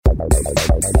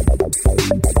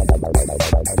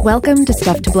Welcome to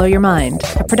Stuff to Blow Your Mind,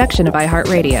 a production of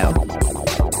iHeartRadio.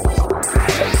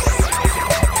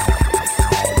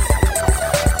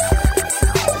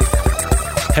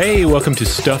 Hey, welcome to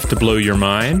Stuff to Blow Your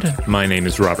Mind. My name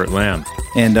is Robert Lamb.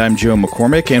 And I'm Joe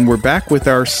McCormick, and we're back with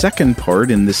our second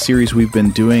part in this series we've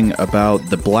been doing about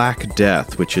the Black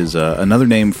Death, which is another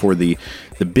name for the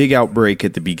big outbreak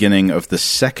at the beginning of the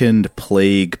second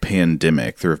plague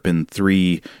pandemic. There have been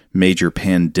three major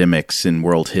pandemics in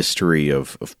world history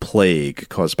of plague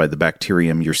caused by the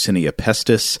bacterium Yersinia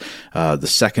pestis. The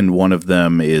second one of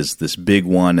them is this big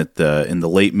one in the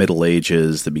late Middle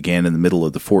Ages that began in the middle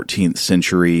of the 14th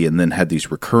century and then had these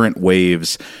recurrent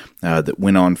waves that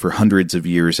went on for hundreds of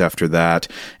years after that.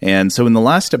 And so in the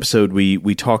last episode,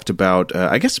 we talked about,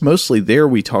 I guess mostly there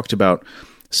we talked about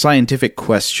scientific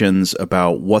questions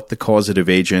about what the causative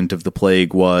agent of the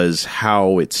plague was,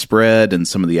 how it spread, and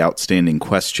some of the outstanding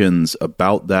questions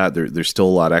about that. There's still a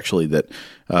lot, actually, that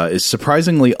is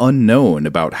surprisingly unknown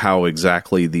about how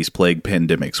exactly these plague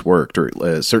pandemics worked,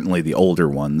 or certainly the older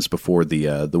ones before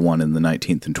the one in the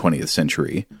 19th and 20th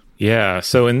century. Yeah,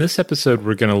 so in this episode,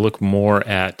 we're going to look more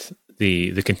at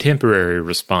the contemporary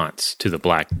response to the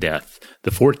Black Death, the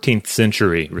 14th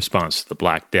century response to the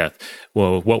Black Death.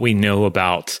 Well, what we know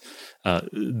about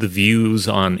the views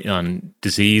on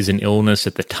disease and illness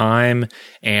at the time,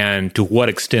 and to what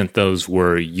extent those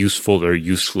were useful or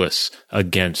useless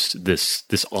against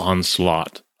this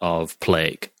onslaught of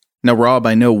plague. Now, Rob,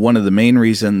 I know one of the main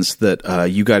reasons that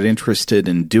you got interested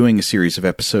in doing a series of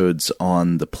episodes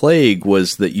on the plague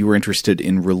was that you were interested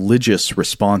in religious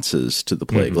responses to the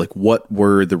plague. Mm-hmm. Like, what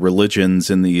were the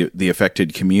religions in the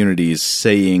affected communities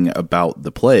saying about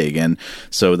the plague? And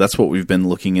so that's what we've been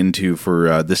looking into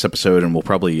for this episode, and we'll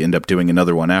probably end up doing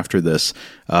another one after this.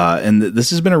 And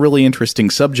this has been a really interesting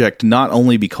subject, not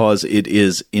only because it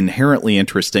is inherently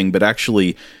interesting, but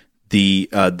actually the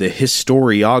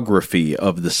historiography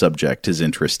of the subject is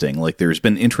interesting. Like, there's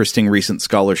been interesting recent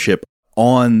scholarship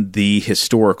on the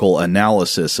historical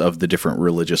analysis of the different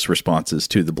religious responses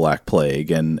to the Black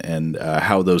Plague and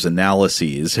how those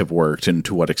analyses have worked and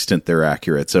to what extent they're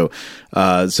accurate. So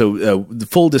the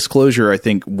full disclosure, I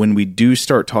think when we do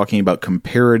start talking about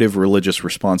comparative religious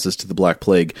responses to the Black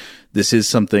Plague, this is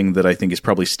something that I think is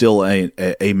probably still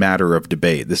a matter of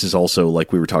debate. This is also,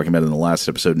 like we were talking about in the last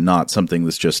episode, not something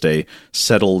that's just a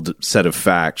settled set of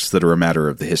facts that are a matter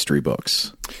of the history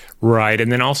books. Right.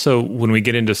 And then also when we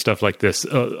get into stuff like this,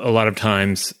 a lot of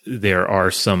times there are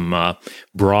some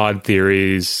broad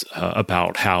theories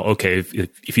about how, okay,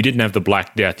 if you didn't have the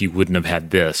Black Death, you wouldn't have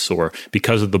had this, or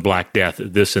because of the Black Death,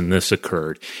 this and this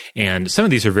occurred. And some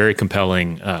of these are very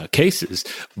compelling cases,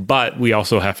 but we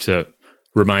also have to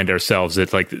remind ourselves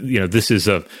that, like, this is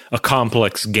a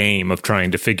complex game of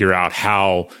trying to figure out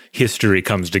how history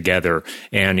comes together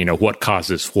and, what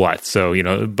causes what. So,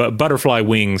 butterfly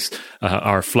wings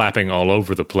are flapping all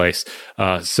over the place.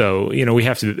 So, we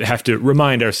have to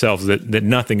remind ourselves that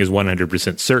nothing is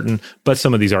 100% certain, but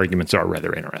some of these arguments are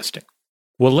rather interesting.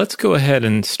 Well, let's go ahead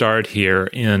and start here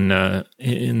in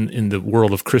the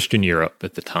world of Christian Europe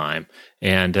at the time.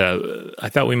 And I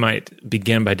thought we might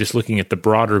begin by just looking at the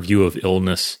broader view of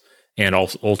illness and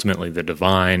ultimately the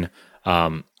divine.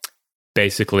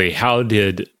 Basically, how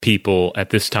did people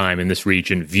at this time in this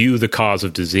region view the cause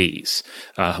of disease?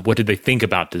 What did they think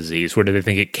about disease? Where did they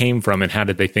think it came from? And how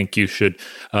did they think you should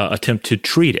attempt to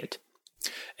treat it?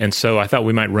 And so I thought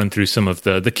we might run through some of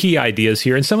the key ideas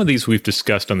here. And some of these we've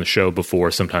discussed on the show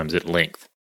before, sometimes at length.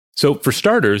 So for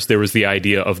starters, there was the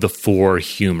idea of the four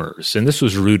humors. And this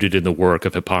was rooted in the work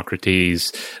of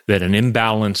Hippocrates, that an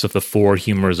imbalance of the four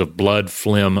humors of blood,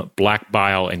 phlegm, black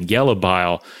bile, and yellow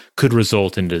bile could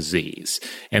result in disease.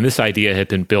 And this idea had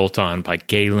been built on by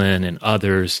Galen and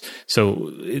others.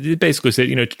 So it basically said,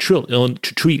 to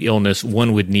treat illness,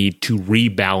 one would need to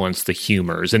rebalance the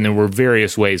humors. And there were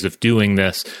various ways of doing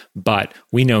this, but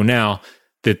we know now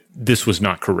that this was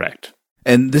not correct.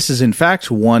 And this is, in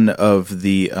fact, one of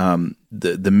the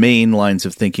main lines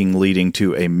of thinking leading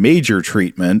to a major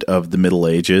treatment of the Middle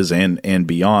Ages and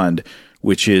beyond,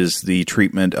 which is the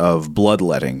treatment of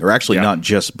bloodletting, or actually not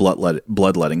just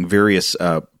bloodletting, various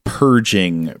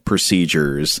purging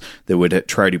procedures that would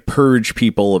try to purge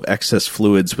people of excess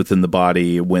fluids within the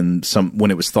body when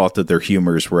it was thought that their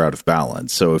humors were out of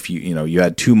balance. So if you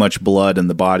had too much blood in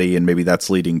the body, and maybe that's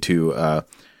leading to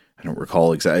I don't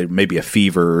recall exactly, maybe a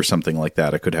fever or something like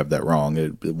that. I could have that wrong,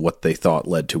 what they thought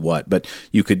led to what. But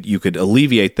you could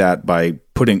alleviate that by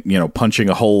punching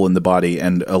a hole in the body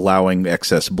and allowing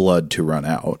excess blood to run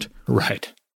out.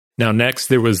 Right. Now, next,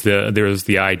 there was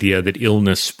the idea that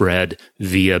illness spread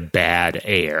via bad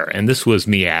air, and this was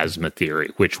miasma theory,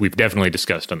 which we've definitely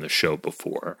discussed on the show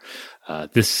before.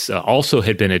 This also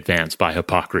had been advanced by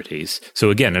Hippocrates. So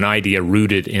again, an idea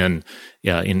rooted in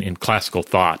classical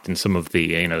thought and some of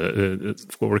the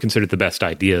what were considered the best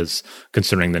ideas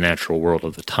concerning the natural world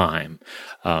of the time.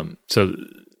 So,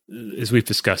 as we've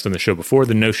discussed on the show before,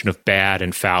 the notion of bad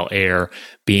and foul air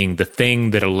being the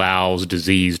thing that allows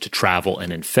disease to travel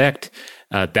and infect,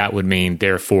 that would mean,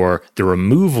 therefore, the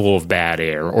removal of bad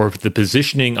air or the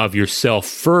positioning of yourself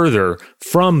further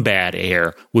from bad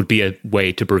air would be a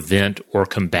way to prevent or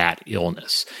combat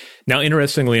illness. Now,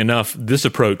 interestingly enough, this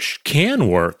approach can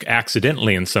work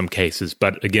accidentally in some cases,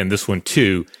 but again, this one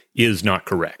too is not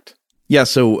correct. Yeah,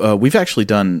 so we've actually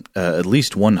done at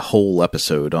least one whole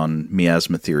episode on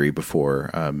miasma theory before,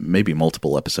 maybe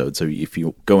multiple episodes. So if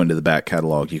you go into the back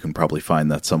catalog, you can probably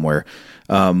find that somewhere.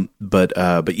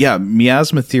 But yeah,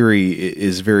 miasma theory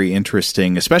is very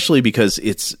interesting, especially because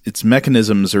its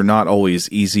mechanisms are not always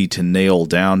easy to nail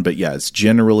down. But yeah, it's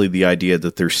generally the idea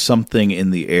that there's something in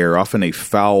the air, often a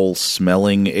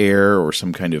foul-smelling air or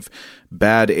some kind of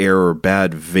bad air or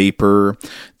bad vapor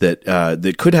that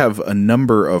could have a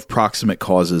number of proximate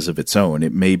causes of its own.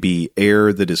 It may be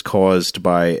air that is caused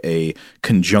by a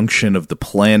conjunction of the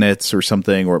planets or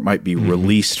something, or it might be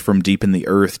released from deep in the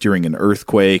earth during an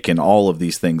earthquake, and all of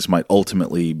these things might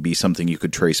ultimately be something you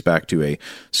could trace back to a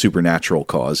supernatural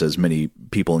cause, as many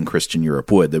people in Christian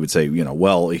Europe would. They would say,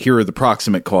 well, here are the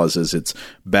proximate causes. It's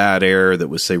bad air that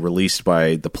was, say, released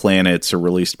by the planets or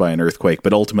released by an earthquake,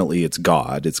 but ultimately it's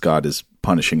God. It's God is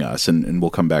punishing us, and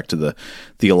we'll come back to the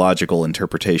theological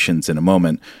interpretations in a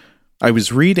moment. I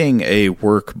was reading a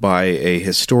work by a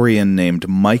historian named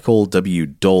Michael W.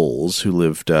 Doles, who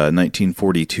lived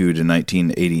 1942 to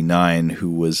 1989,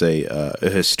 who was a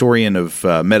historian of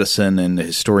medicine and a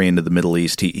historian of the Middle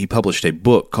East. He published a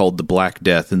book called The Black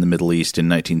Death in the Middle East in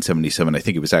 1977. I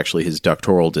think it was actually his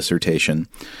doctoral dissertation.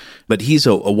 But he's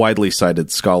a widely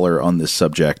cited scholar on this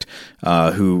subject,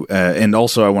 who, and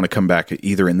also I want to come back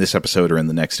either in this episode or in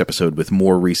the next episode with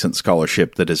more recent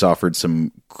scholarship that has offered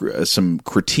some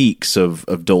critiques of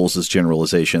Doles's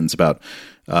generalizations about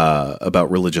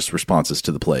religious responses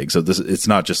to the plague. So it's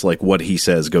not just like what he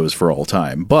says goes for all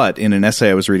time. But in an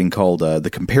essay I was reading called The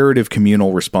Comparative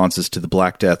Communal Responses to the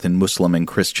Black Death in Muslim and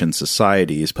Christian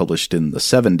Societies, published in the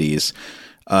 70s,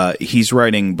 he's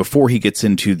writing, before he gets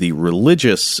into the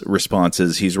religious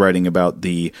responses, he's writing about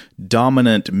the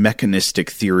dominant mechanistic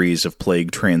theories of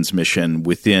plague transmission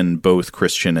within both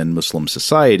Christian and Muslim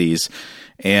societies.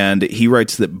 And he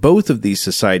writes that both of these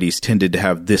societies tended to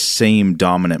have this same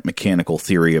dominant mechanical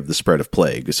theory of the spread of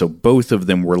plague. So both of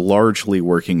them were largely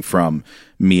working from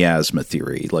miasma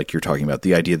theory, like you're talking about,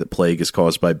 the idea that plague is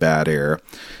caused by bad air.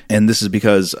 And this is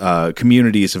because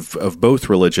communities of both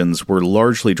religions were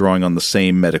largely drawing on the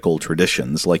same medical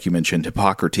traditions. Like you mentioned,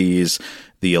 Hippocrates,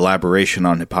 the elaboration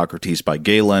on Hippocrates by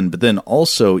Galen, but then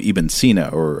also Ibn Sina,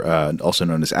 or also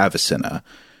known as Avicenna.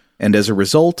 And as a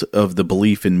result of the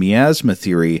belief in miasma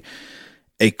theory,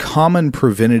 a common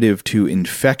preventative to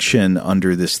infection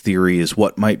under this theory is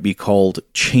what might be called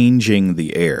changing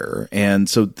the air. And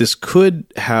so this could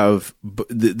have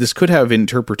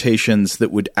interpretations that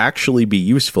would actually be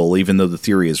useful, even though the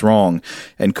theory is wrong,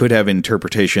 and could have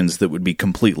interpretations that would be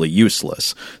completely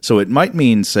useless. So it might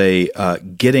mean, say,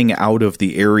 getting out of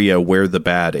the area where the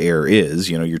bad air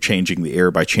is. You're changing the air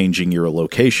by changing your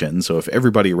location. So if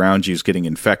everybody around you is getting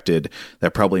infected,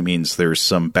 that probably means there's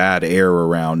some bad air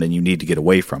around and you need to get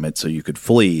away from it so you could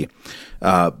flee.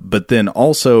 But then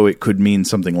also it could mean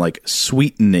something like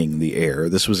sweetening the air.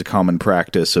 This was a common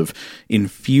practice of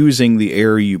infusing the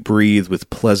air you breathe with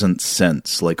pleasant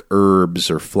scents like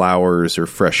herbs or flowers or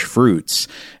fresh fruits.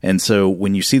 And so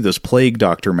when you see those plague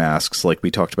doctor masks, like we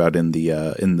talked about in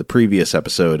the previous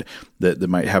episode, that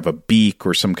might have a beak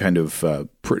or some kind of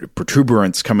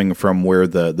protuberance coming from where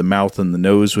the mouth and the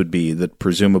nose would be, that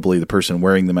presumably the person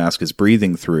wearing the mask is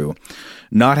breathing through.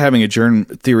 Not having a germ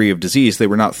theory of disease, they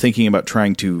were not thinking about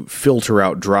trying to filter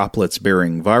out droplets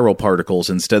bearing viral particles.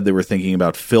 Instead, they were thinking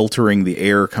about filtering the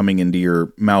air coming into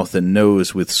your mouth and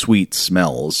nose with sweet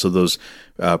smells. So those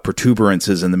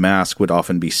protuberances in the mask would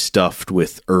often be stuffed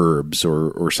with herbs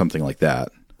or something like that.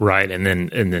 Right, and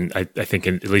then I think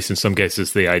at least in some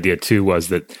cases the idea too was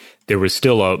that there was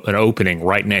still an opening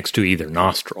right next to either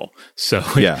nostril. So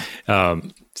yeah,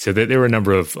 so there were a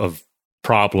number of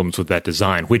problems with that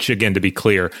design, which again, to be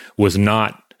clear, was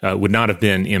not would not have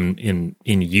been in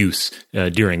use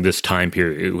during this time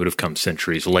period. It would have come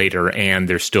centuries later, and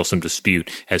there's still some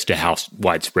dispute as to how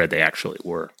widespread they actually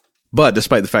were. But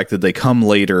despite the fact that they come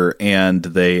later and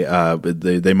they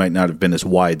might not have been as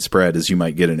widespread as you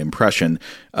might get an impression,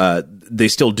 they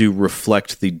still do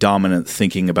reflect the dominant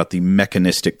thinking about the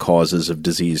mechanistic causes of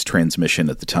disease transmission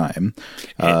at the time.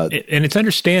 And it's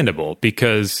understandable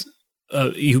because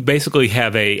you basically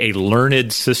have a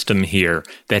learned system here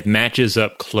that matches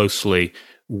up closely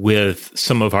with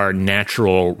some of our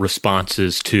natural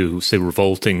responses to, say,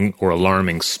 revolting or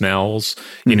alarming smells.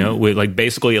 You know,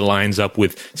 basically it lines up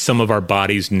with some of our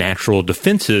body's natural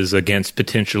defenses against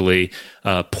potentially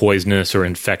poisonous or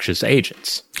infectious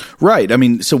agents. Right. I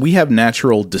mean, so we have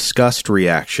natural disgust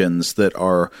reactions that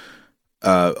are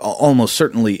almost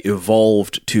certainly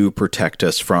evolved to protect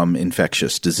us from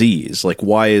infectious disease. Like,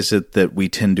 why is it that we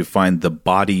tend to find the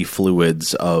body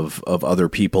fluids of other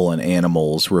people and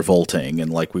animals revolting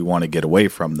and like we want to get away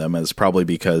from them? And it's probably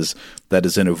because that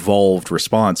is an evolved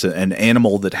response. An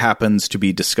animal that happens to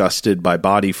be disgusted by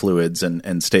body fluids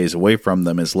and stays away from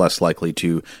them is less likely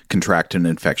to contract an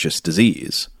infectious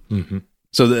disease. Mm-hmm.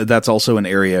 So that's also an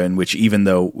area in which, even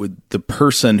though the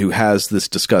person who has this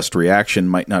disgust reaction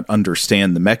might not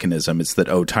understand the mechanism, it's that,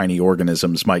 oh, tiny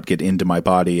organisms might get into my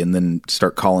body and then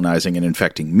start colonizing and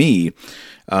infecting me.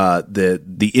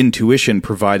 The intuition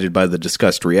provided by the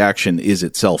disgust reaction is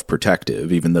itself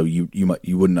protective, even though you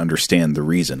wouldn't understand the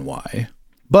reason why.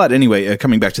 But anyway,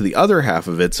 coming back to the other half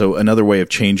of it, so another way of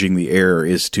changing the air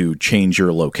is to change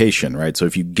your location, right? So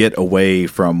if you get away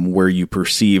from where you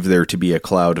perceive there to be a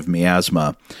cloud of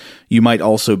miasma, you might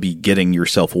also be getting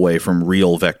yourself away from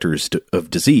real vectors of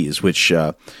disease, which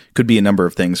could be a number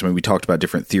of things. I mean, we talked about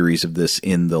different theories of this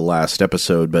in the last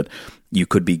episode, but you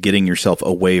could be getting yourself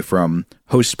away from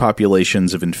host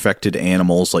populations of infected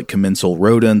animals like commensal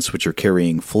rodents, which are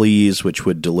carrying fleas, which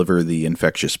would deliver the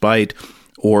infectious bite,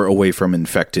 or away from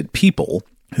infected people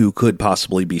who could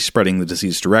possibly be spreading the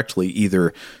disease directly,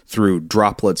 either through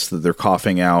droplets that they're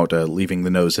coughing out, leaving the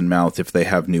nose and mouth if they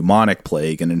have pneumonic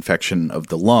plague, an infection of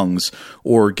the lungs,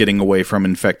 or getting away from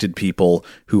infected people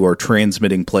who are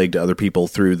transmitting plague to other people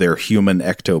through their human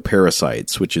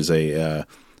ectoparasites, which is a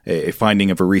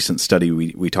finding of a recent study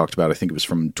we talked about. I think it was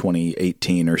from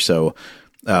 2018 or so.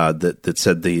 That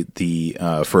said the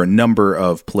for a number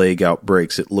of plague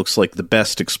outbreaks, it looks like the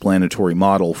best explanatory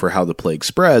model for how the plague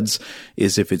spreads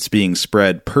is if it's being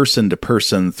spread person to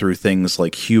person through things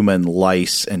like human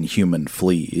lice and human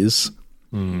fleas.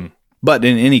 Mm-hmm. But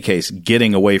in any case,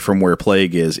 getting away from where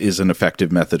plague is an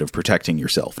effective method of protecting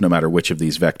yourself, no matter which of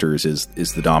these vectors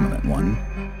is the dominant one.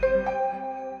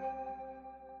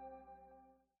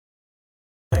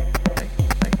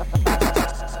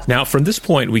 Now, from this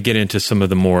point, we get into some of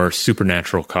the more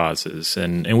supernatural causes,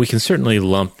 and we can certainly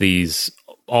lump these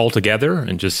all together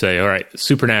and just say, all right,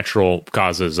 supernatural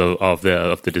causes of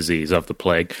the disease, of the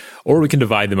plague, or we can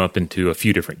divide them up into a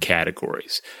few different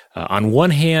categories. On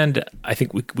one hand, I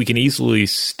think we can easily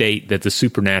state that the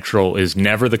supernatural is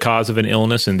never the cause of an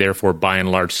illness, and therefore, by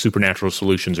and large, supernatural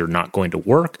solutions are not going to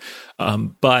work.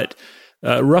 But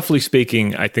roughly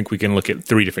speaking, I think we can look at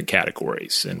three different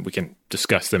categories, and we can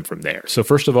discuss them from there. So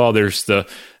first of all, there's the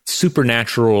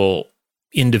supernatural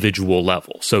individual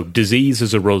level. So disease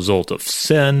is a result of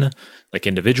sin, like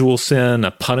individual sin,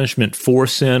 a punishment for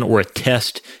sin, or a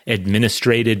test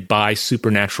administered by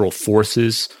supernatural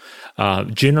forces.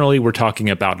 Generally, we're talking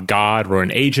about God or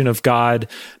an agent of God.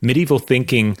 Medieval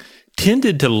thinking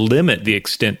tended to limit the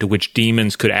extent to which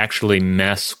demons could actually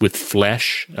mess with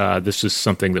flesh. This is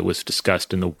something that was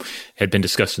had been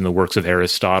discussed in the works of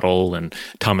Aristotle, and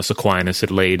Thomas Aquinas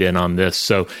had laid in on this.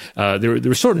 So there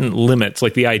were certain limits,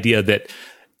 like the idea that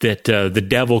the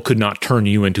devil could not turn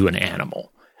you into an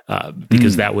animal.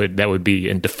 Because that would be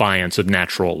in defiance of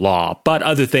natural law, but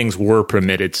other things were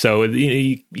permitted. So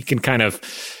you can kind of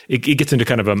it gets into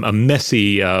kind of a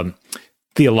messy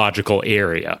theological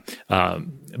area.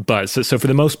 But so for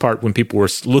the most part, when people were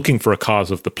looking for a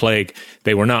cause of the plague,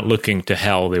 they were not looking to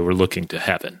hell; they were looking to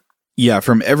heaven. Yeah,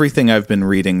 from everything I've been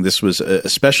reading, this was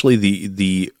especially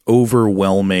the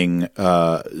overwhelming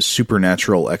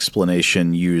supernatural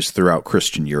explanation used throughout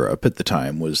Christian Europe at the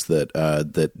time was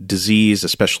that disease,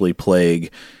 especially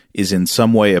plague, is in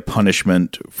some way a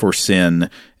punishment for sin,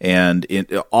 and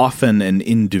often an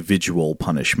individual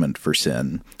punishment for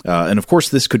sin. And of course,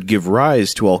 this could give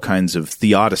rise to all kinds of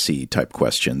theodicy type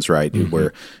questions, right? Mm-hmm.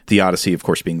 Where theodicy, of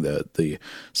course, being the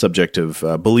subject of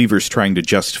believers trying to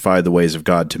justify the ways of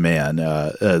God to man.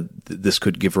 This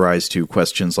could give rise to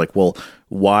questions like, well,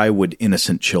 why would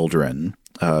innocent children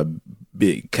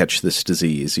catch this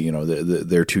disease? You know,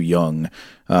 they're too young.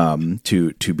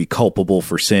 to be culpable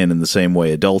for sin in the same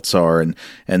way adults are,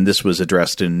 and this was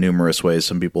addressed in numerous ways.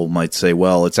 Some people might say,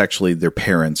 well, it's actually their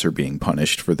parents are being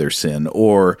punished for their sin,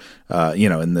 or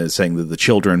and they're saying that the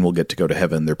children will get to go to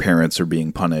heaven, their parents are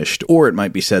being punished, or it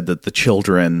might be said that the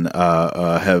children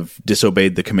have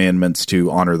disobeyed the commandments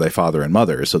to honor thy father and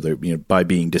mother, so they're by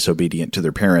being disobedient to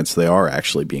their parents, they are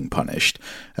actually being punished.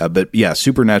 But yeah,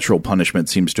 supernatural punishment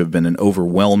seems to have been an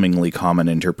overwhelmingly common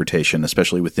interpretation,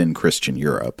 especially within Christian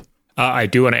Europe. I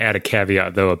do want to add a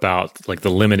caveat, though, about like the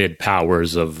limited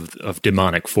powers of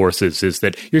demonic forces, is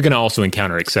that you're going to also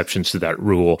encounter exceptions to that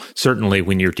rule, certainly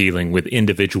when you're dealing with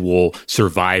individual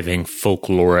surviving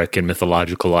folkloric and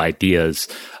mythological ideas.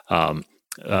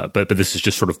 But this is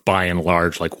just sort of by and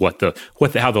large like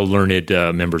how the learned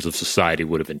members of society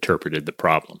would have interpreted the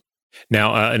problem.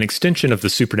 Now, an extension of the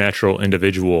supernatural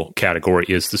individual category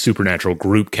is the supernatural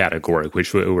group category,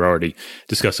 which we're already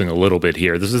discussing a little bit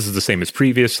here. This is the same as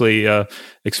previously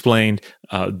explained,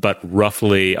 but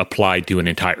roughly applied to an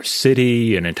entire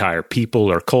city, an entire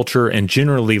people or culture, and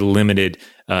generally limited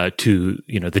to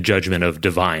the judgment of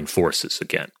divine forces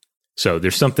again. So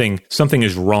there's something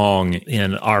is wrong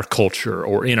in our culture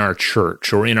or in our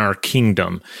church or in our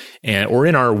kingdom or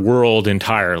in our world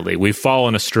entirely. We've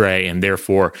fallen astray, and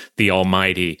therefore the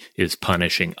Almighty is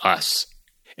punishing us.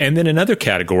 And then another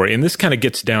category, and this kind of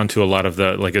gets down to a lot of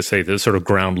the, like I say, the sort of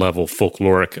ground level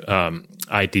folkloric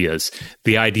ideas,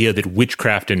 the idea that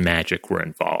witchcraft and magic were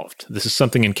involved. This is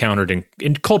something encountered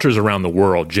in cultures around the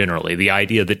world generally, the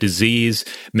idea that disease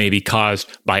may be caused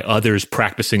by others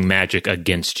practicing magic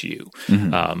against you.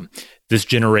 Mm-hmm. This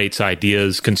generates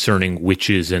ideas concerning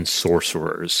witches and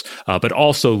sorcerers, but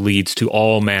also leads to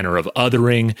all manner of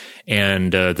othering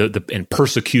and and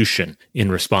persecution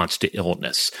in response to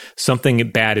illness.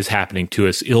 Something bad is happening to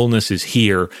us. Illness is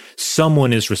here.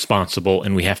 Someone is responsible,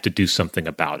 and we have to do something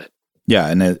about it. Yeah,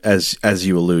 and as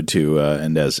you allude to,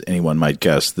 and as anyone might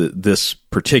guess, this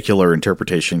particular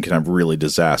interpretation can have really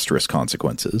disastrous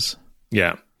consequences.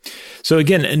 Yeah. So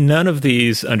again, none of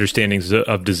these understandings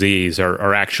of disease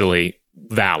are actually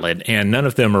valid, and none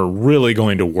of them are really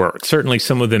going to work. Certainly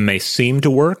some of them may seem to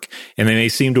work, and they may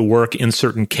seem to work in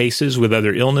certain cases with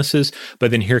other illnesses,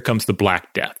 but then here comes the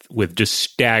Black Death with just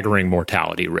staggering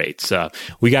mortality rates.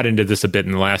 We got into this a bit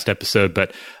in the last episode,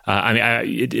 but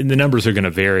the numbers are going to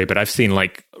vary, but I've seen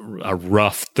like a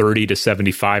rough 30 to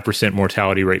 75%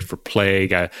 mortality rate for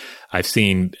plague. I've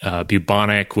seen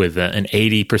bubonic with an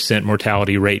 80%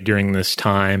 mortality rate during this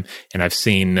time, and I've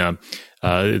seen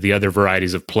the other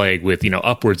varieties of plague with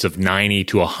upwards of 90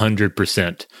 to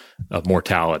 100% of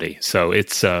mortality. So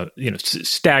it's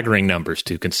staggering numbers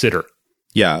to consider.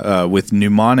 Yeah, with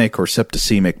pneumonic or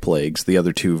septicemic plagues, the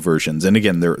other two versions, and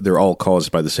again, they're all caused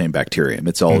by the same bacterium.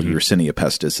 It's all Yersinia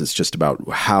pestis. It's just about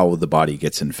how the body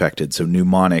gets infected. So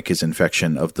pneumonic is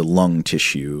infection of the lung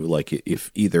tissue. Like if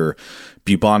either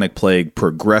bubonic plague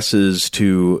progresses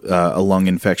to a lung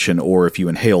infection, or if you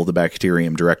inhale the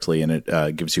bacterium directly and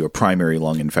it gives you a primary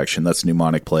lung infection, that's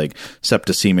pneumonic plague.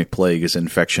 Septicemic plague is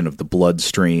infection of the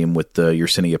bloodstream with the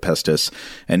Yersinia pestis.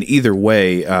 And either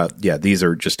way, these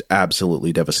are just absolutely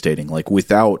devastating. Like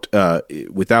without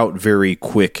very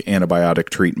quick antibiotic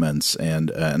treatments,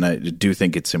 and I do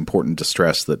think it's important to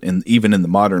stress that even in the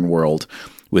modern world,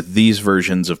 with these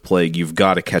versions of plague, you've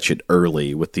got to catch it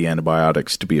early with the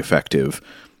antibiotics to be effective,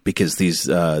 because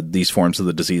these forms of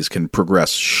the disease can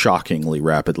progress shockingly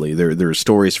rapidly. There are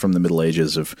stories from the Middle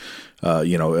Ages of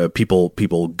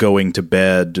people going to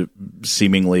bed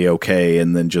seemingly okay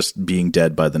and then just being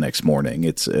dead by the next morning.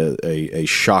 It's a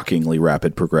shockingly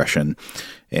rapid progression,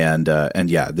 and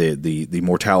the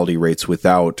mortality rates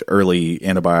without early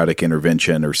antibiotic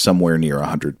intervention are somewhere near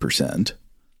 100%.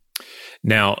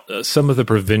 Now, some of the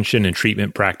prevention and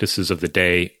treatment practices of the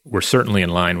day were certainly in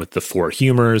line with the four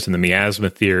humors and the miasma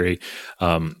theory.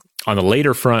 On the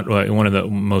later front, one of the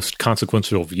most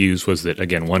consequential views was that,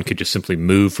 again, one could just simply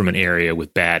move from an area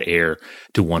with bad air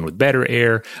to one with better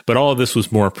air. But all of this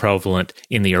was more prevalent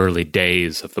in the early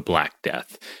days of the Black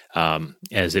Death.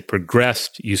 As it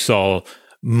progressed, you saw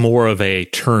more of a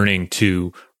turning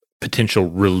to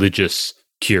potential religious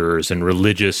cures and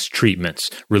religious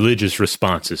treatments, religious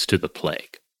responses to the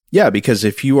plague. Yeah, because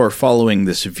if you are following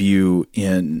this view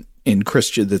in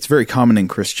Christian, that's very common in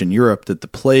Christian Europe, that the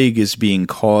plague is being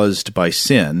caused by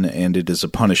sin and it is a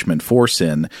punishment for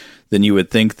sin, then you would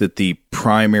think that the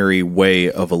primary way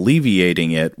of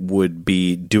alleviating it would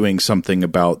be doing something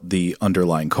about the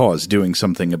underlying cause, doing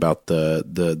something about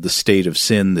the state of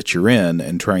sin that you're in,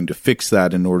 and trying to fix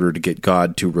that in order to get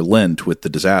God to relent with the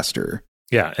disaster.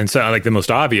 Yeah, and so like the most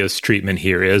obvious treatment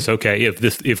here is, okay,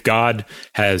 if God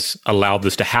has allowed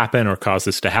this to happen or caused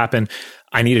this to happen,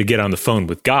 I need to get on the phone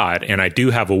with God, and I do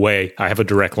have a way, I have a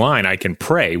direct line, I can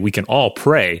pray, we can all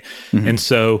pray. Mm-hmm. And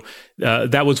so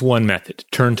that was one method,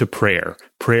 turn to prayer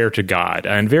to God.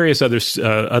 And various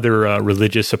other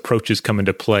religious approaches come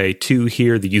into play too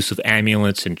here, the use of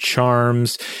amulets and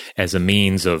charms as a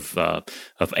means of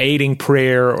aiding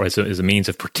prayer, or as a means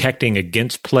of protecting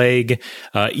against plague,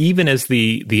 even as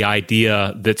the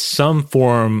idea that some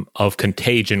form of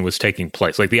contagion was taking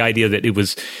place, like the idea that it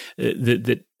was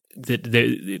that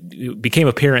it became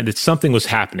apparent that something was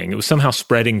happening. It was somehow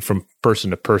spreading from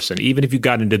person to person. Even if you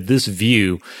got into this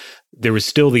view, there was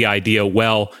still the idea,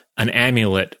 well, an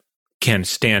amulet can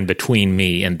stand between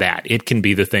me and that. It can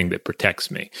be the thing that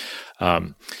protects me.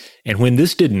 And when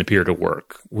this didn't appear to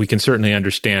work, we can certainly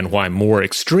understand why more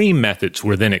extreme methods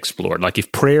were then explored. Like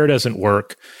if prayer doesn't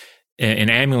work and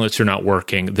amulets are not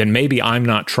working, then maybe I'm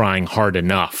not trying hard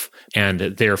enough, and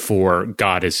therefore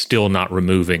God is still not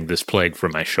removing this plague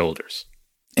from my shoulders.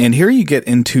 And here you get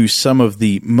into some of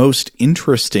the most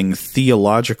interesting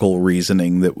theological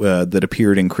reasoning that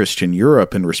appeared in Christian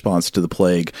Europe in response to the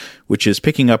plague, which is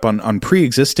picking up on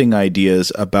pre-existing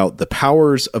ideas about the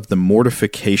powers of the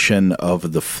mortification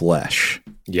of the flesh.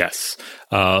 Yes.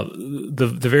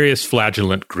 The various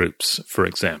flagellant groups, for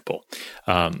example.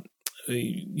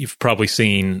 You've probably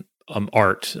seen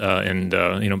art and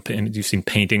you've seen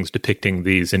paintings depicting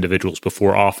these individuals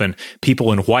before. Often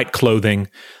people in white clothing,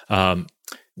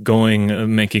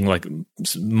 making like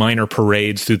minor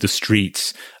parades through the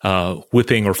streets,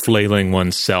 whipping or flailing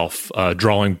oneself,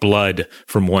 drawing blood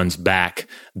from one's back,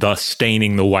 thus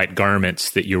staining the white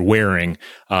garments that you're wearing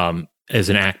as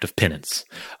an act of penance.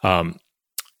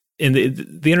 And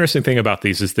the interesting thing about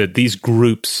these is that these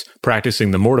groups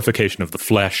practicing the mortification of the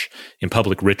flesh in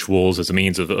public rituals as a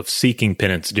means of seeking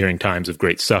penance during times of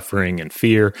great suffering and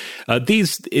fear,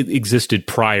 these existed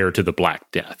prior to the Black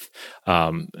Death.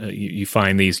 You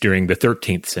find these during the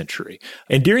 13th century.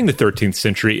 And during the 13th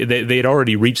century, they had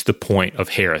already reached the point of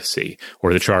heresy,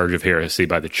 or the charge of heresy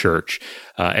by the church,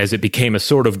 as it became a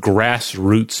sort of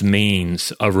grassroots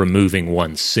means of removing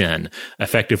one's sin,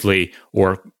 effectively,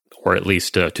 or at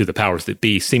least to the powers that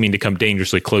be, seeming to come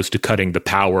dangerously close to cutting the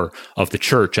power of the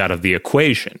church out of the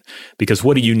equation. Because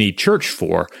what do you need church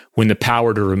for when the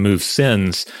power to remove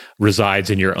sins resides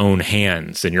in your own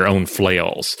hands and your own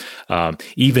flails?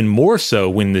 Even more so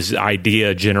when this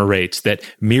idea generates that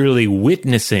merely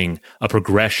witnessing a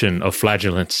progression of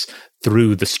flagellants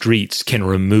through the streets can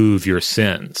remove your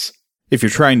sins. If you're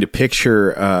trying to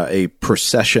picture a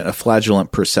procession, a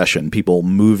flagellant procession, people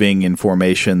moving in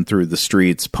formation through the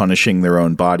streets, punishing their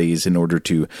own bodies in order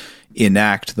to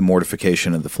enact the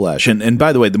mortification of the flesh. And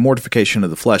by the way, the mortification of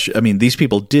the flesh, I mean, these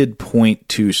people did point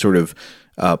to sort of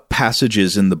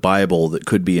passages in the Bible that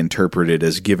could be interpreted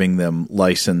as giving them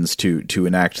license to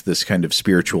enact this kind of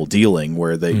spiritual dealing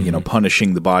where they,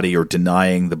 punishing the body or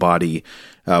denying the body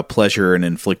pleasure and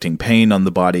inflicting pain on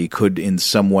the body could in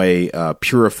some way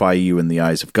purify you in the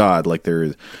eyes of God. Like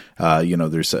there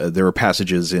are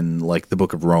passages in like the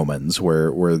book of Romans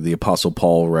where the Apostle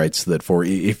Paul writes that for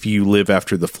if you live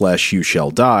after the flesh, you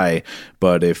shall die.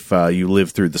 But if you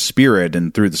live through the Spirit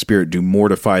and through the Spirit do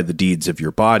mortify the deeds of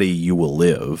your body, you will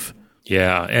live.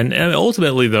 Yeah, and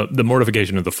ultimately the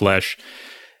mortification of the flesh,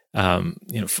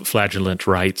 flagellant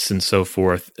rites and so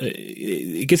forth.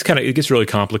 It gets really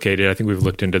complicated. I think we've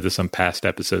looked into this on past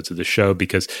episodes of the show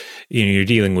because you're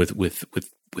dealing with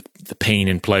the pain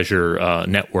and pleasure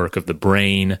network of the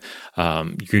brain.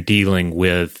 You're dealing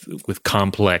with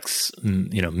complex,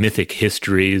 mythic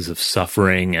histories of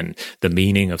suffering and the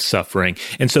meaning of suffering.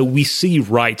 And so we see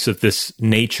rites of this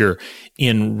nature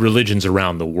in religions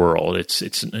around the world.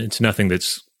 It's nothing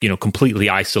that's completely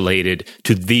isolated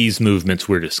to these movements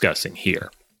we're discussing here.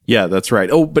 Yeah, that's right.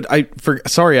 Oh, but I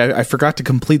forgot to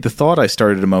complete the thought I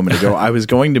started a moment ago. I was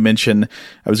going to mention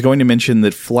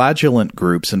that flagellant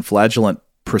groups and flagellant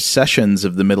processions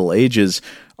of the Middle Ages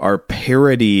are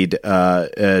parodied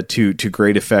to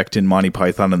great effect in Monty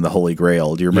Python and the Holy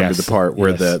Grail. Do you remember the part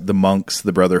where the monks,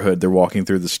 the Brotherhood, they're walking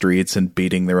through the streets and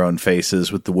beating their own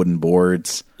faces with the wooden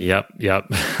boards? Yep.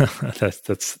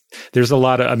 There's a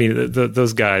lot of,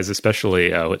 those guys,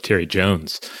 especially Terry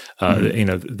Jones,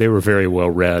 they were very well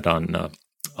read on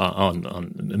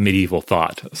medieval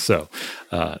thought. So,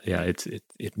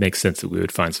 it makes sense that we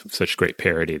would find such great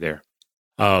parody there.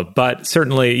 But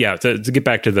certainly, to get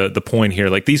back to the point here,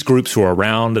 like these groups were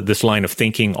around, this line of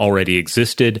thinking already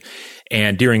existed.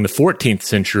 And during the 14th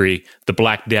century, the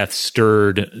Black Death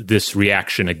stirred this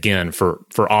reaction again for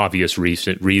obvious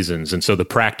reasons. And so the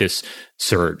practice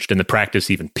surged, and the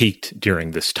practice even peaked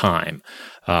during this time.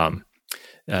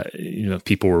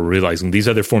 people were realizing these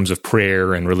other forms of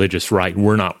prayer and religious rite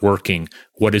were not working.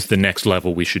 What is the next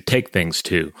level we should take things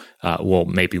to? Well,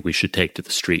 maybe we should take to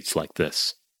the streets like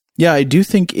this. Yeah, I do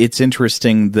think it's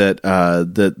interesting that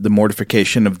the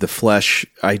mortification of the flesh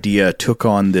idea took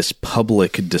on this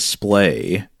public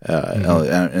display,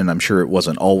 and I'm sure it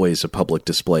wasn't always a public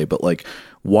display, but like,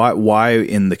 why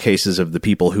in the cases of the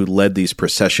people who led these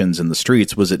processions in the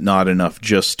streets, was it not enough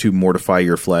just to mortify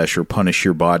your flesh or punish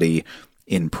your body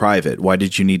in private? Why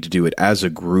did you need to do it as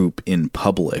a group in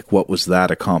public? What was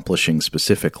that accomplishing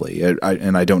specifically?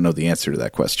 And I don't know the answer to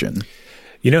that question.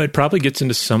 It probably gets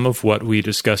into some of what we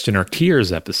discussed in our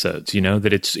Tears episodes,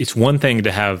 that it's one thing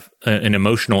to have an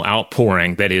emotional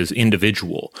outpouring that is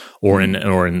individual, or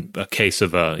in a case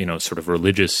of a, sort of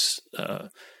religious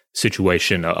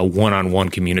situation, a one-on-one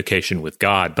communication with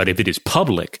God. But if it is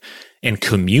public and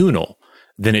communal,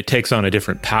 then it takes on a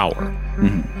different power.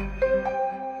 Mm-hmm.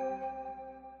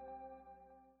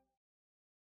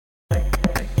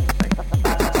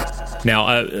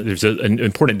 Now, there's an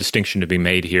important distinction to be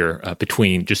made here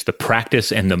between just the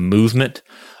practice and the movement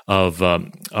of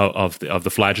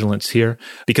the flagellants here,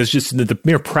 because just the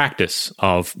mere practice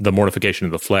of the mortification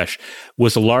of the flesh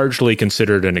was largely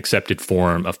considered an accepted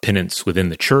form of penance within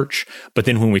the church. But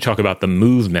then when we talk about the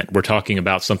movement, we're talking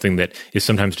about something that is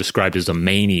sometimes described as a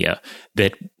mania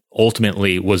that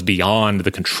ultimately was beyond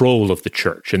the control of the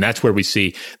church. And that's where we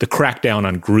see the crackdown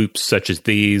on groups such as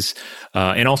these.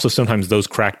 And also sometimes those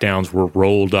crackdowns were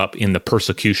rolled up in the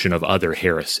persecution of other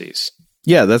heresies.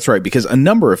 Yeah, that's right, because a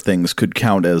number of things could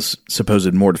count as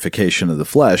supposed mortification of the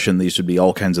flesh, and these would be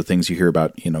all kinds of things you hear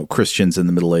about, Christians in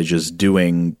the Middle Ages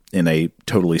doing in a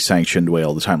totally sanctioned way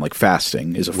all the time, like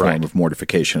fasting is a form of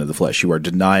mortification of the flesh. You are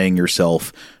denying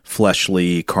yourself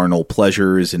fleshly, carnal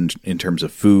pleasures in terms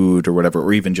of food or whatever,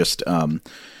 or even just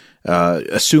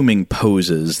assuming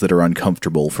poses that are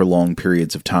uncomfortable for long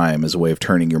periods of time as a way of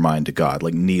turning your mind to God,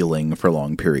 like kneeling for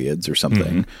long periods or something.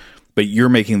 Mm-hmm. But you're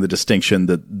making the distinction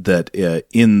that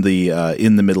in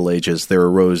the Middle Ages there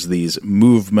arose these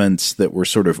movements that were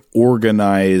sort of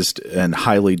organized and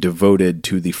highly devoted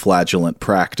to the flagellant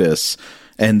practice,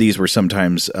 and these were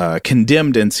sometimes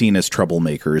condemned and seen as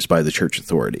troublemakers by the church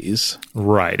authorities.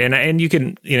 Right, and you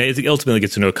can it ultimately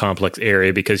gets into a complex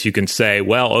area, because you can say,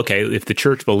 well, okay, if the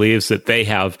church believes that they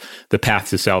have the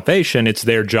path to salvation, it's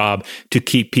their job to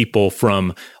keep people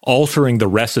from altering the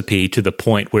recipe to the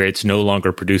point where it's no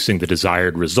longer producing the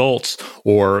desired results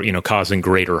or causing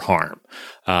greater harm.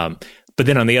 But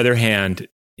then on the other hand,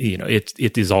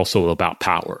 it is also about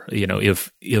power.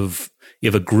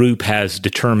 If a group has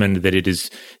determined that it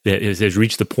has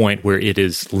reached the point where it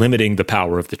is limiting the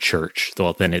power of the church,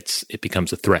 well, then it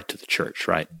becomes a threat to the church,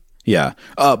 right? Yeah,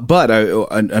 but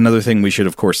another thing we should,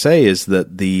 of course, say is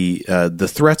that the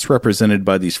threats represented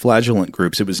by these flagellant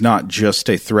groups, it was not just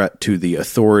a threat to the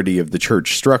authority of the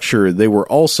church structure. They were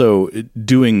also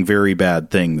doing very bad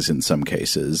things in some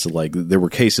cases. Like there were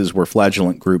cases where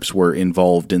flagellant groups were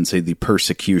involved in, say, the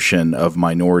persecution of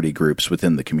minority groups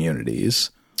within the communities.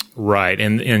 Right,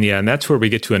 and that's where we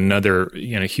get to another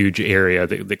huge area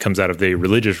that comes out of the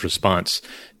religious response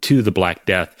to the Black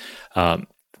Death.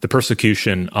 The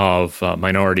persecution of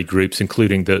minority groups,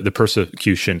 including the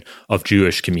persecution of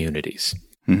Jewish communities.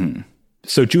 Mm-hmm.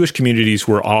 So Jewish communities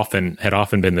had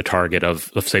often been the target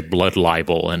of say, blood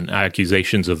libel and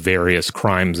accusations of various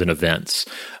crimes and events.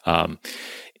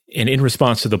 And in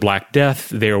response to the Black Death,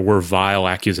 there were vile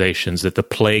accusations that the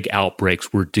plague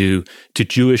outbreaks were due to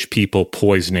Jewish people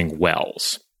poisoning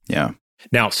wells. Yeah.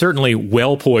 Now, certainly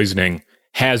well poisoning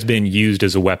has been used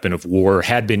as a weapon of war,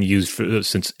 had been used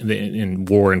since in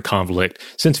war and conflict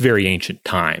since very ancient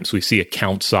times. We see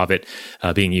accounts of it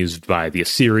being used by the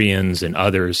Assyrians and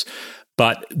others,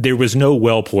 but there was no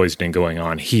well poisoning going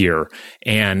on here,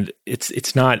 and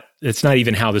it's not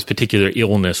even how this particular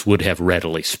illness would have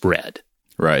readily spread.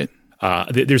 Right.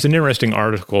 There's an interesting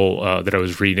article that I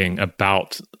was reading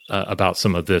about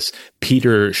some of this.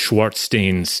 Peter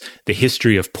Schwartzstein's "The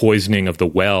History of Poisoning of the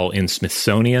Well" in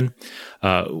Smithsonian,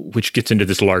 which gets into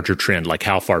this larger trend, like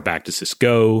how far back does this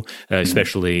go,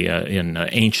 especially in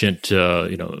ancient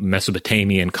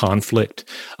Mesopotamian conflict.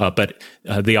 But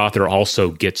the author also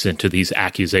gets into these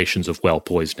accusations of well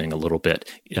poisoning a little bit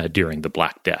during the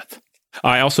Black Death.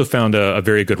 I also found a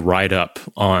very good write-up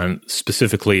on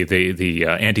specifically the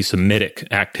anti-Semitic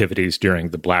activities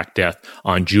during the Black Death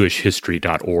on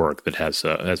JewishHistory.org that has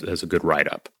a good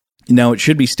write-up. Now, it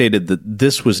should be stated that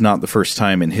this was not the first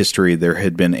time in history there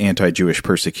had been anti-Jewish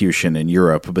persecution in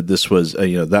Europe, but this was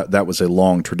that was a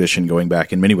long tradition going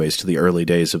back in many ways to the early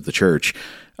days of the church.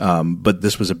 But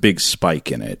this was a big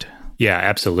spike in it. Yeah,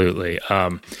 absolutely.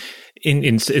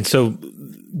 And so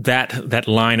that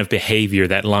line of behavior,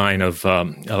 that line of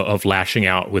lashing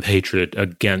out with hatred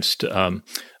against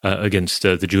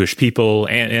the Jewish people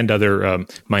and other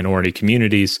minority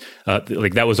communities,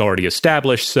 like that was already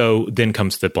established. So then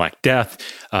comes the Black Death.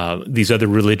 These other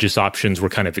religious options were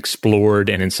kind of explored,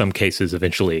 and in some cases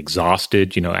eventually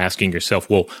exhausted. Asking yourself,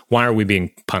 well, why are we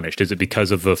being punished? Is it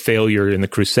because of a failure in the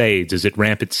Crusades? Is it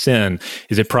rampant sin?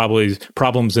 Is it probably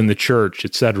problems in the church,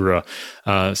 etc.?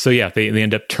 They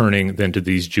end up turning then to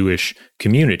these Jewish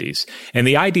communities. And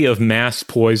the idea of mass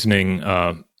poisoning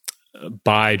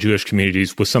by Jewish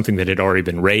communities was something that had already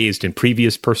been raised in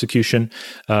previous persecution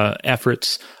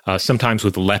efforts, sometimes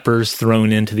with lepers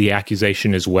thrown into the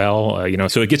accusation as well.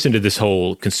 So it gets into this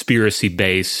whole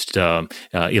conspiracy-based,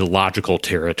 illogical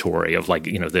territory of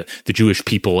the Jewish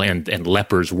people and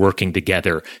lepers working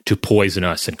together to poison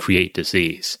us and create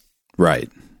disease. Right.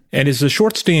 And as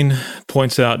Shortstein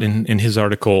points out in his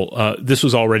article, this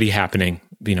was already happening,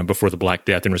 before the Black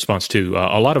Death in response to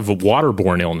a lot of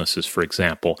waterborne illnesses, for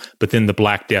example. But then the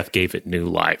Black Death gave it new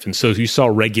life. And so you saw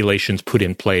regulations put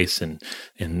in place in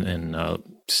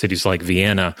cities like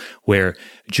Vienna, where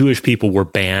Jewish people were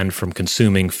banned from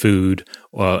consuming food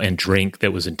and drink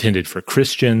that was intended for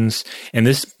Christians. And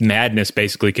this madness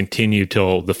basically continued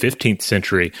till the 15th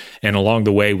century. And along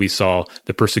the way, we saw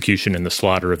the persecution and the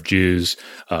slaughter of Jews,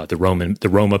 the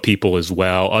Roma people as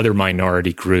well, other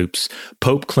minority groups.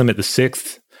 Pope Clement VI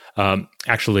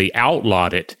actually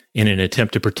outlawed it in an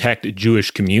attempt to protect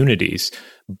Jewish communities,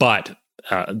 but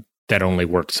that only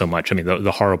worked so much. I mean,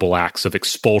 the horrible acts of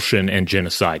expulsion and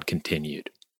genocide continued.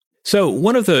 So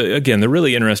one of the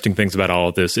really interesting things about all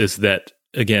of this is that,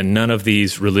 again, none of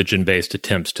these religion-based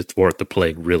attempts to thwart the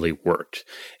plague really worked.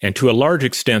 And to a large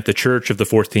extent, the church of the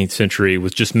 14th century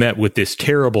was just met with this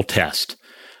terrible test,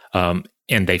 and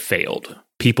they failed.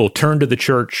 People turned to the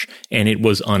church, and it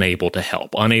was unable to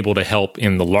help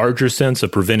in the larger sense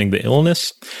of preventing the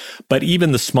illness, but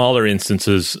even the smaller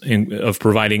instances of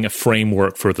providing a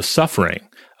framework for the suffering.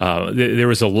 There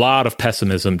was a lot of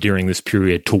pessimism during this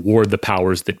period toward the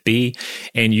powers that be,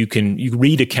 and you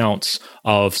read accounts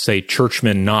of, say,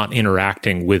 churchmen not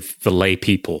interacting with the lay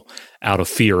people out of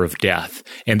fear of death,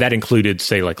 and that included,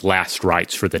 say, like last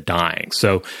rites for the dying.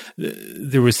 So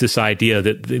there was this idea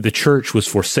that the church was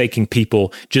forsaking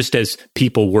people just as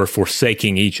people were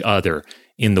forsaking each other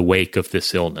in the wake of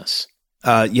this illness.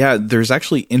 There's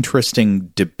actually interesting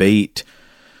debate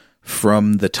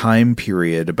from the time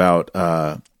period about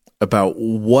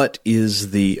what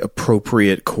is the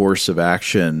appropriate course of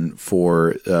action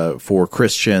for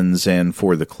Christians and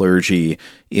for the clergy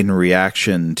in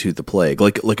reaction to the plague.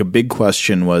 Like a big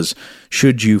question was,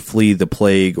 should you flee the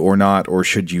plague or not, or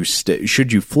should you stay?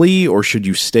 Should you flee or should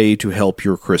you stay to help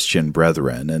your Christian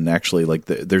brethren? And actually,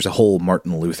 there's a whole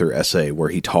Martin Luther essay where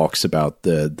he talks about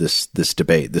this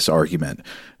debate, this argument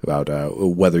about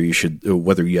whether you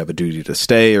have a duty to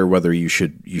stay or whether you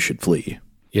should flee.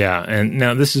 Yeah, and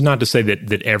now this is not to say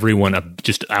that everyone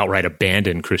just outright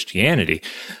abandoned Christianity,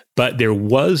 but there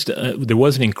was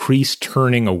an increased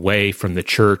turning away from the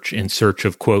church in search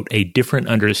of, quote, a different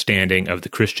understanding of the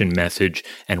Christian message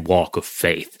and walk of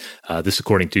faith. This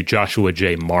according to Joshua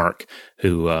J. Mark,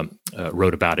 who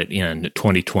wrote about it in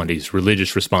 2020's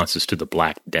Religious Responses to the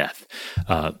Black Death.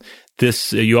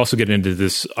 You also get into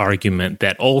this argument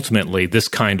that ultimately this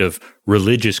kind of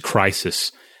religious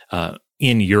crisis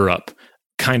in Europe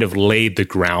kind of laid the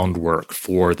groundwork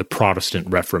for the Protestant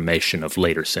Reformation of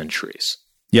later centuries.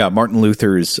 Yeah, Martin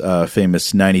Luther's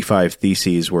famous 95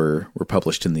 Theses were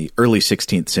published in the early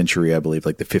 16th century, I believe,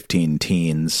 like the 15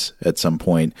 teens at some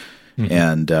point. Mm-hmm.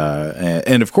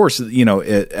 And of course,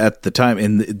 at the time,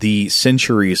 in the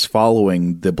centuries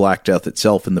following the Black Death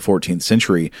itself in the 14th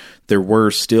century, there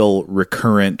were still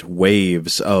recurrent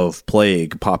waves of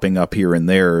plague popping up here and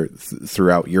there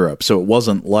throughout Europe. So it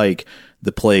wasn't like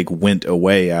the plague went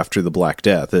away after the Black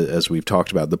Death, as we've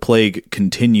talked about. The plague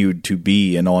continued to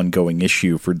be an ongoing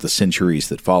issue for the centuries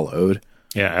that followed.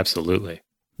 Yeah, absolutely.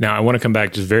 Now, I want to come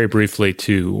back just very briefly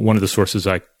to one of the sources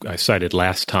I cited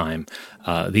last time,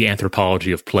 The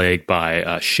Anthropology of Plague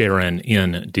by Sharon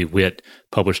N. DeWitt,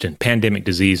 published in Pandemic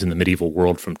Disease in the Medieval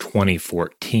World from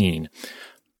 2014.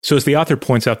 So as the author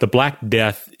points out, the Black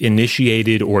Death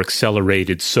initiated or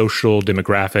accelerated social,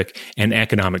 demographic, and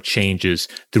economic changes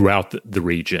throughout the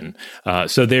region.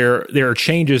 So there are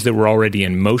changes that were already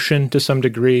in motion to some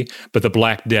degree, but the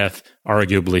Black Death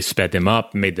arguably sped them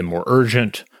up, made them more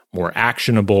urgent, more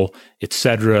actionable,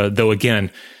 etc. Though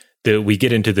again, we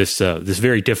get into this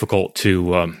very difficult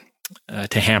to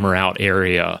hammer out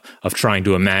area of trying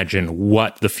to imagine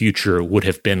what the future would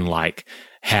have been like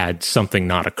had something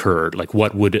not occurred? Like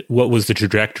what was the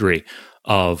trajectory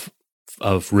of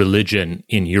religion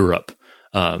in Europe?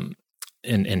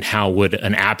 And how would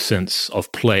an absence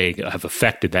of plague have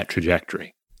affected that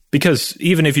trajectory? Because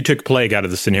even if you took plague out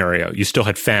of the scenario, you still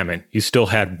had famine, you still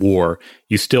had war,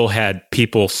 you still had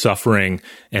people suffering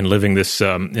and living this,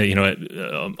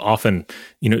 often,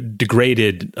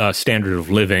 degraded standard of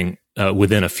living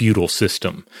within a feudal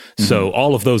system. Mm-hmm. So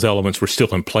all of those elements were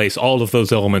still in place. All of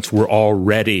those elements were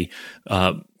already,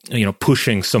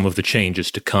 pushing some of the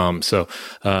changes to come. So,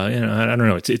 I don't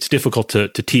know. It's difficult to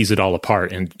tease it all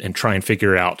apart and try and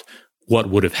figure out what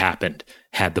would have happened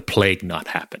had the plague not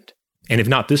happened. And if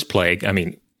not this plague, I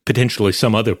mean, potentially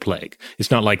some other plague.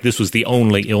 It's not like this was the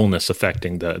only illness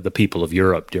affecting the people of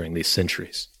Europe during these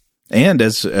centuries. And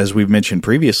as we've mentioned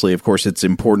previously, of course, it's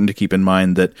important to keep in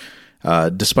mind that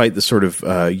despite the sort of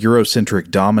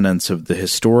Eurocentric dominance of the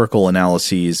historical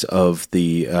analyses of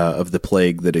the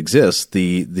plague that exists,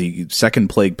 the second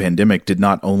plague pandemic did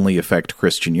not only affect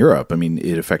Christian Europe. I mean,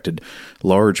 it affected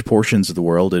large portions of the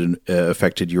world. It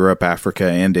affected Europe, Africa,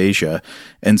 and Asia.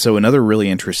 And so another really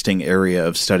interesting area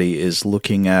of study is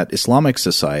looking at Islamic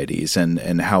societies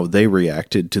and how they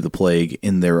reacted to the plague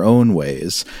in their own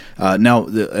ways. Now,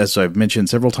 as I've mentioned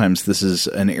several times, this is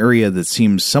an area that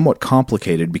seems somewhat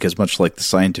complicated because much like the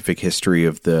scientific history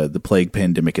of the plague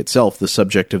pandemic itself, the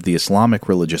subject of the Islamic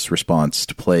religious response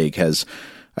to plague has,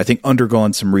 I think,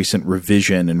 undergone some recent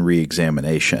revision and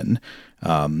re-examination.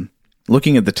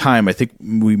 Looking at the time, I think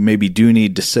we maybe do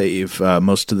need to save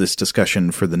most of this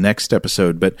discussion for the next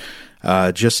episode, but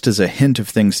just as a hint of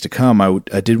things to come,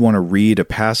 I did want to read a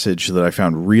passage that I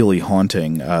found really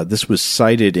haunting. This was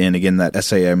cited in, again, that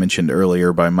essay I mentioned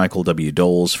earlier by Michael W.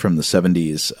 Doles from the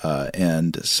 70s.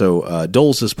 And so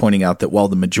Doles is pointing out that while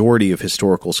the majority of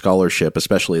historical scholarship,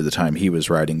 especially at the time he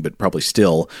was writing, but probably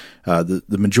still, the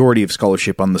majority of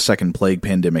scholarship on the second plague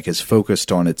pandemic has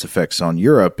focused on its effects on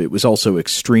Europe, it was also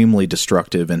extremely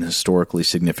destructive and historically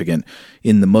significant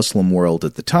in the Muslim world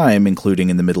at the time,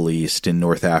 including in the Middle East, in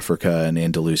North Africa, and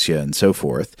Andalusia, and so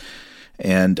forth.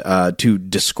 And to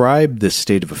describe this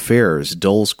state of affairs,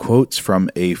 Doles quotes from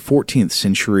a 14th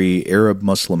century Arab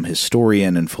Muslim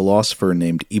historian and philosopher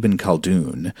named Ibn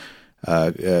Khaldun.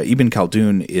 Ibn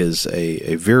Khaldun is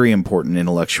a very important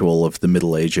intellectual of the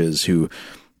Middle Ages who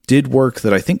did work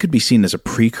that I think could be seen as a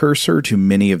precursor to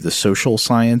many of the social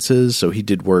sciences. So he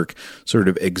did work sort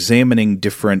of examining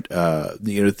different,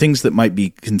 things that might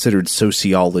be considered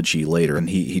sociology later. And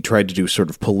he tried to do sort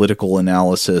of political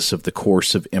analysis of the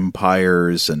course of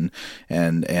empires and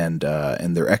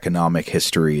their economic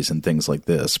histories and things like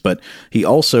this. But he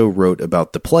also wrote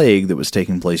about the plague that was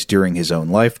taking place during his own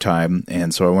lifetime.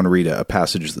 And so I want to read a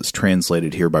passage that's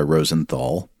translated here by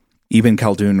Rosenthal. Ibn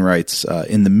Khaldun writes,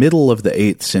 in the middle of the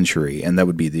 8th century, and that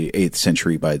would be the 8th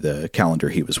century by the calendar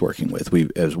he was working with,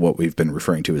 as what we've been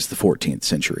referring to as the 14th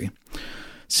century.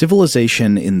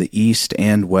 Civilization in the East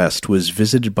and West was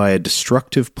visited by a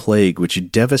destructive plague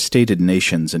which devastated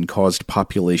nations and caused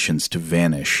populations to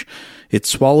vanish. It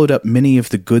swallowed up many of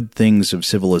the good things of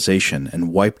civilization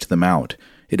and wiped them out.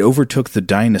 It overtook the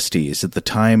dynasties at the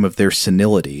time of their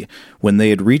senility, when they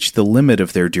had reached the limit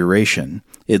of their duration.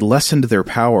 It lessened their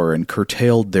power and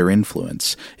curtailed their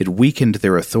influence. It weakened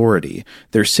their authority.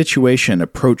 Their situation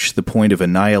approached the point of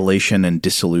annihilation and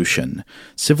dissolution.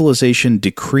 Civilization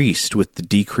decreased with the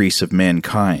decrease of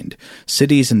mankind.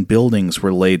 Cities and buildings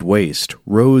were laid waste.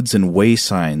 Roads and way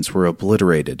signs were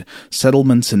obliterated.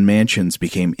 Settlements and mansions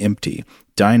became empty.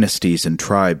 Dynasties and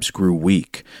tribes grew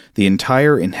weak. The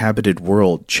entire inhabited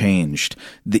world changed.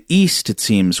 The East, it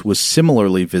seems, was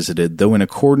similarly visited, though in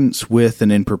accordance with and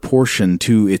in proportion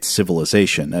to its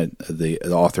civilization. The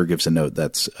author gives a note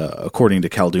that's, according to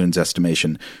Khaldun's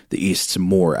estimation, the East's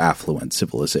more affluent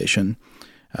civilization.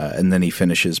 And then he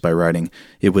finishes by writing,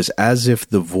 "It was as if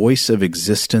the voice of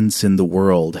existence in the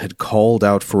world had called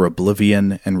out for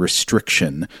oblivion and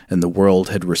restriction, and the world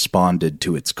had responded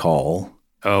to its call."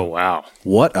 Oh, wow.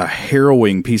 What a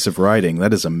harrowing piece of writing.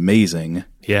 That is amazing.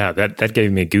 Yeah, that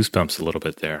gave me goosebumps a little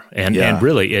bit there. And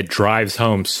really, it drives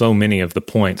home so many of the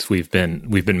points we've been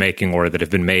making or that have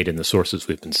been made in the sources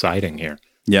we've been citing here.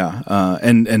 Yeah,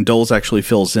 and Doles actually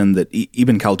fills in that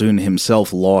Ibn Khaldun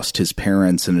himself lost his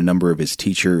parents and a number of his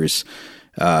teachers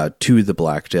to the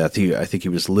Black Death. I think he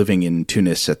was living in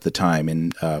Tunis at the time,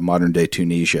 in modern-day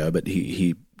Tunisia, but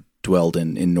he dwelled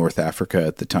in North Africa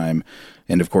at the time.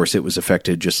 And of course, it was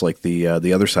affected just like the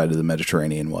other side of the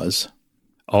Mediterranean was.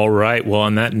 All right. Well,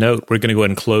 on that note, we're going to go ahead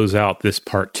and close out this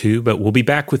part 2, but we'll be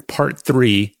back with part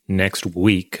 3 next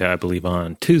week, I believe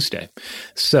on Tuesday.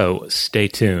 So stay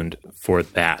tuned for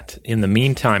that. In the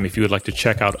meantime, if you would like to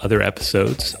check out other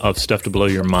episodes of Stuff to Blow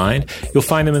Your Mind, you'll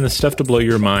find them in the Stuff to Blow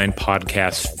Your Mind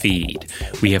podcast feed.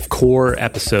 We have core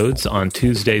episodes on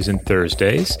Tuesdays and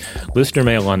Thursdays, listener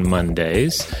mail on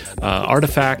Mondays,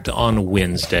 Artifact on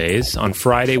Wednesdays. On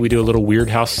Friday, we do a little Weird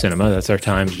House Cinema. That's our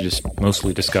time to just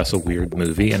mostly discuss a weird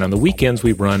movie. And on the weekends,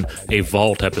 we run a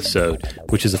Vault episode,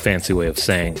 which is a fancy way of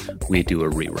saying we do a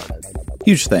rerun.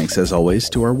 Huge thanks, as always,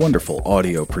 to our wonderful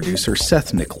audio producer,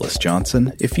 Seth Nicholas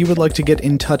Johnson. If you would like to get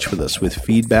in touch with us with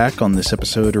feedback on this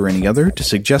episode or any other, to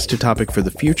suggest a topic for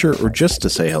the future, or just to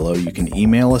say hello, you can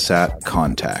email us at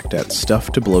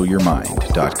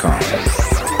contact@stufftoblowyourmind.com.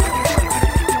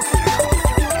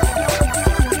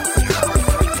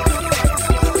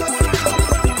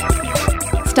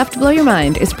 Stuff to Blow Your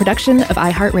Mind is a production of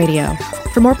iHeartRadio.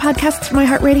 For more podcasts from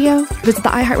iHeartRadio, visit the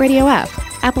iHeartRadio app,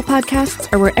 Apple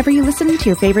Podcasts, or wherever you listen to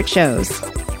your favorite shows.